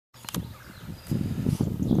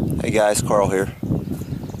Hey guys, Carl here.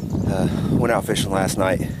 Went out fishing last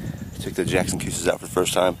night. Took the Jackson Coosas out for the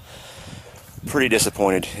first time. Pretty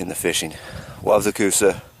disappointed in the fishing. Love the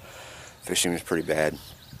Coosa. Fishing was pretty bad.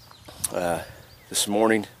 This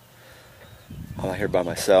morning, I'm out here by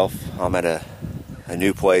myself. I'm at a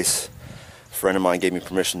new place. A friend of mine gave me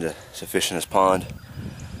permission to fish in his pond.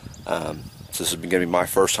 So this is going to be my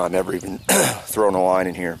first time ever even throwing a line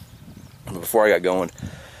in here. But before I got going,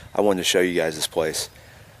 I wanted to show you guys this place.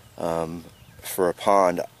 For a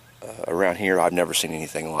pond around here, I've never seen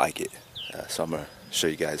anything like it. So I'm going to show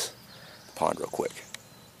you guys the pond real quick.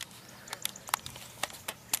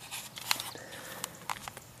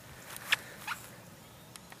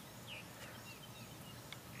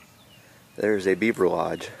 There's a beaver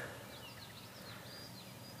lodge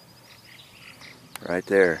right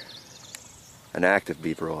there, an active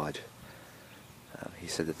beaver lodge. He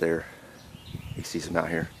said that he sees them out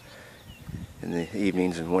here in the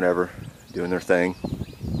evenings and whenever, doing their thing.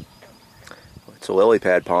 It's a lily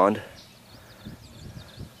pad pond.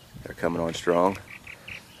 They're coming on strong.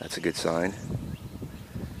 That's a good sign.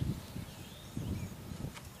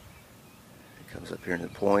 It comes up here in the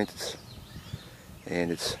points,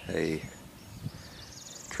 and it's a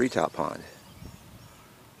treetop pond.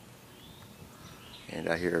 And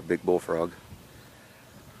I hear a big bullfrog.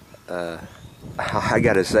 I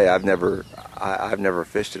gotta say, I've never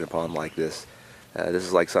fished in a pond like this. This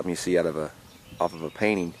is like something you see off of a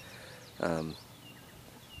painting.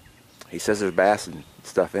 He says there's bass and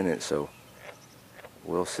stuff in it, so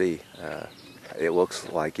we'll see. It looks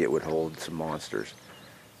like it would hold some monsters.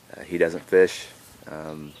 He doesn't fish,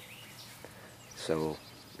 so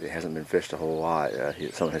it hasn't been fished a whole lot.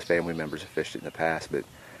 Some of his family members have fished it in the past, but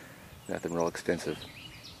nothing real extensive.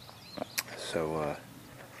 So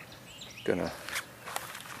gonna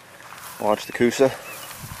launch the Coosa.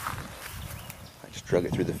 I just drug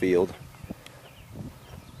it through the field.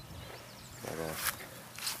 But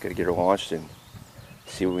gotta get her launched and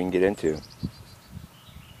see what we can get into.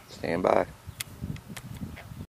 Stand by.